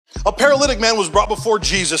A paralytic man was brought before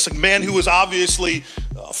Jesus, a man who was obviously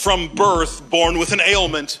from birth born with an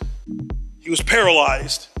ailment. He was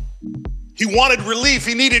paralyzed. He wanted relief.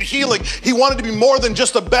 He needed healing. He wanted to be more than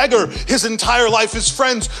just a beggar his entire life. His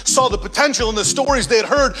friends saw the potential in the stories they had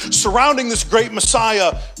heard surrounding this great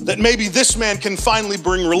Messiah, that maybe this man can finally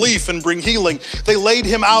bring relief and bring healing. They laid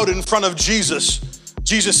him out in front of Jesus.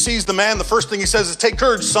 Jesus sees the man. The first thing he says is, "Take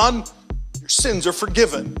courage, son. Your sins are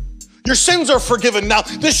forgiven." Your sins are forgiven. Now,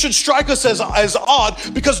 this should strike us as odd,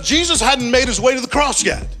 because Jesus hadn't made his way to the cross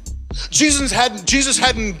yet. Jesus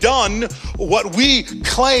hadn't done what we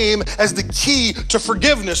claim as the key to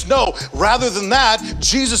forgiveness. No, rather than that,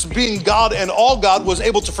 Jesus, being God and all God, was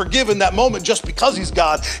able to forgive in that moment just because he's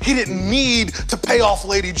God. He didn't need to pay off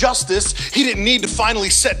Lady Justice. He didn't need to finally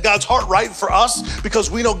set God's heart right for us, because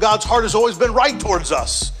we know God's heart has always been right towards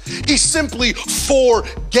us. He simply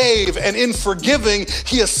forgave, and in forgiving,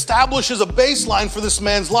 he establishes a baseline for this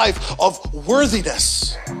man's life of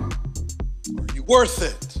worthiness. Are you worth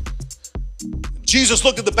it? Jesus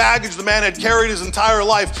looked at the baggage the man had carried his entire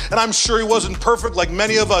life, and I'm sure he wasn't perfect like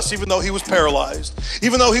many of us, even though he was paralyzed.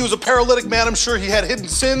 Even though he was a paralytic man, I'm sure he had hidden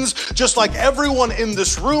sins, just like everyone in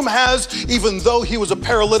this room has. Even though he was a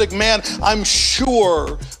paralytic man, I'm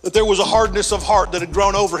sure that there was a hardness of heart that had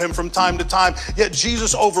grown over him from time to time. Yet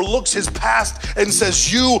Jesus overlooks his past and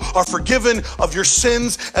says, "You are forgiven of your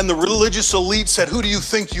sins." And the religious elite said, "Who do you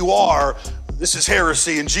think you are? This is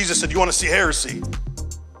heresy." And Jesus said, "You want to see heresy?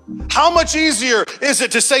 How much easier is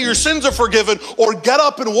it to say your sins are forgiven, or get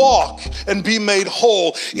up and walk and be made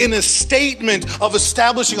whole?" In a statement of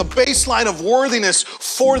establishing a baseline of worthiness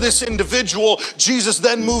for this individual, Jesus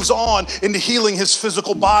then moves on into healing his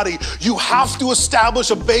physical body. You have to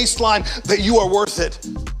establish a baseline that you are worth it,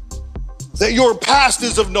 that your past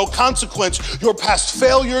is of no consequence. Your past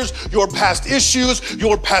failures, your past issues,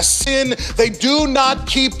 your past sin, they do not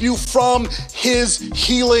keep you from his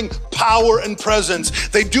healing power and presence.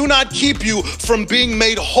 They do not keep you from being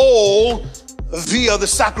made whole via the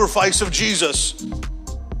sacrifice of Jesus.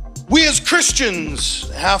 We as Christians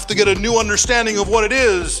have to get a new understanding of what it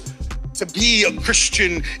is to be a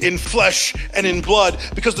Christian in flesh and in blood,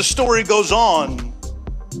 because the story goes on.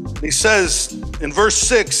 He says in verse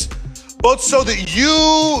 6, "But so that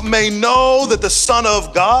you may know that the Son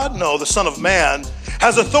of God," no, the Son of Man,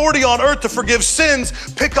 "has authority on earth to forgive sins,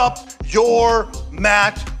 pick up your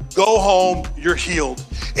mat, go home, you're healed."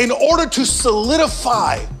 In order to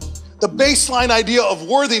solidify the baseline idea of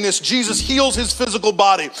worthiness, Jesus heals his physical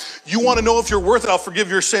body. You want to know if you're worth it? I'll forgive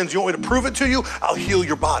your sins. You want me to prove it to you? I'll heal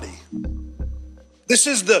your body. This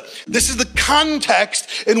is the context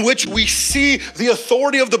in which we see the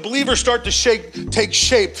authority of the believer start to take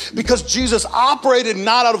shape, because Jesus operated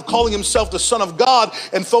not out of calling himself the Son of God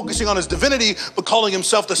and focusing on his divinity, but calling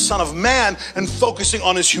himself the Son of Man and focusing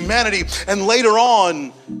on his humanity. And later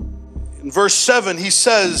on, in verse 7, he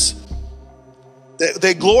says,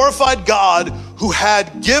 they glorified God who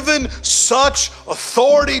had given such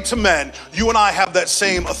authority to men. You and I have that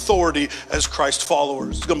same authority as Christ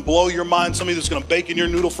followers. It's gonna blow your mind. Some of you, that's gonna bake in your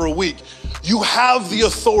noodle for a week. You have the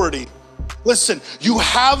authority. Listen, you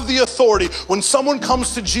have the authority when someone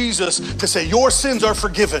comes to Jesus to say, "Your sins are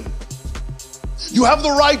forgiven." You have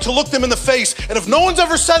the right to look them in the face, and if no one's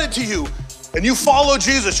ever said it to you, and you follow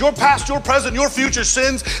Jesus, your past, your present, your future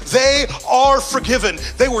sins, they are forgiven.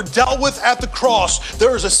 They were dealt with at the cross.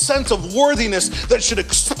 There is a sense of worthiness that should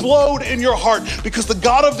explode in your heart, because the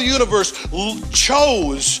God of the universe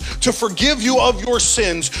chose to forgive you of your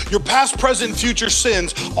sins, your past, present, future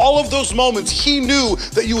sins. All of those moments, he knew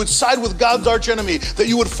that you would side with God's archenemy, that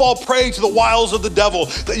you would fall prey to the wiles of the devil,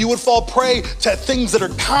 that you would fall prey to things that are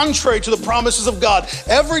contrary to the promises of God.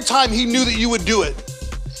 Every time he knew that you would do it,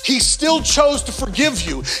 he still chose to forgive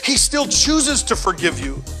you. He still chooses to forgive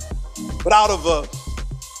you. But out of an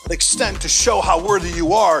extent to show how worthy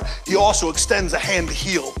you are, he also extends a hand to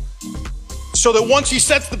heal. So that once he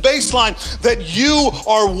sets the baseline that you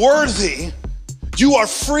are worthy, you are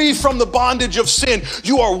free from the bondage of sin,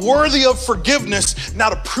 you are worthy of forgiveness. Now,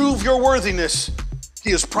 to prove your worthiness, he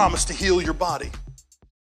has promised to heal your body.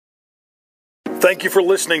 Thank you for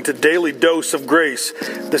listening to Daily Dose of Grace.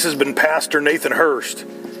 This has been Pastor Nathan Hurst.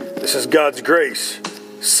 This is God's grace,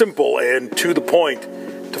 simple and to the point.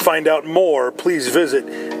 To find out more, please visit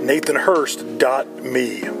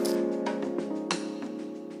nathanhurst.me.